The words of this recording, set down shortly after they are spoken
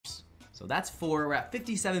So that's 4. We're at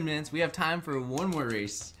 57 minutes. We have time for one more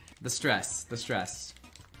race. The stress. The stress.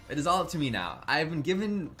 It is all up to me now. I've been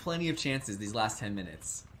given plenty of chances these last 10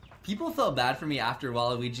 minutes. People felt bad for me after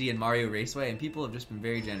Waluigi and Mario Raceway, and people have just been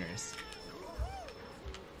very generous.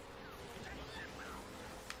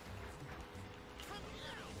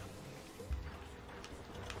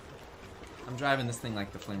 I'm driving this thing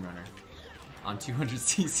like the Flame Runner on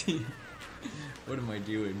 200cc. What am I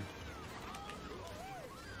doing?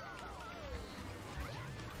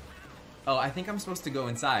 Oh, I think I'm supposed to go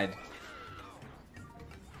inside.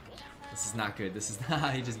 This is not good. This is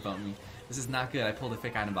not. He just bumped me. This is not good. I pulled a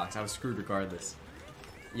fake item box. I was screwed regardless.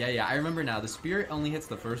 Yeah, I remember now. The Spirit only hits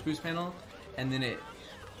the first boost panel, and then it...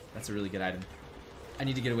 That's a really good item. I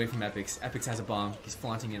need to get away from Epix. Epix has a bomb. He's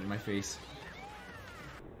flaunting it in my face.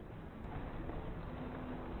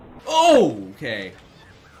 Oh! Okay.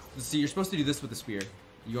 So you're supposed to do this with the spear.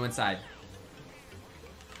 You go inside.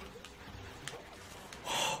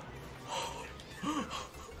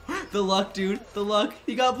 The luck, dude. The luck.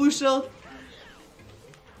 He got blue shell.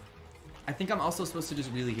 I think I'm also supposed to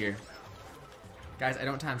just wheelie here. Guys, I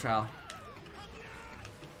don't time trial.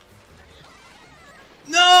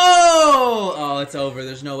 No! Oh, it's over.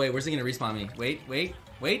 There's no way. Where's he gonna respawn me?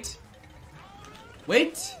 Wait.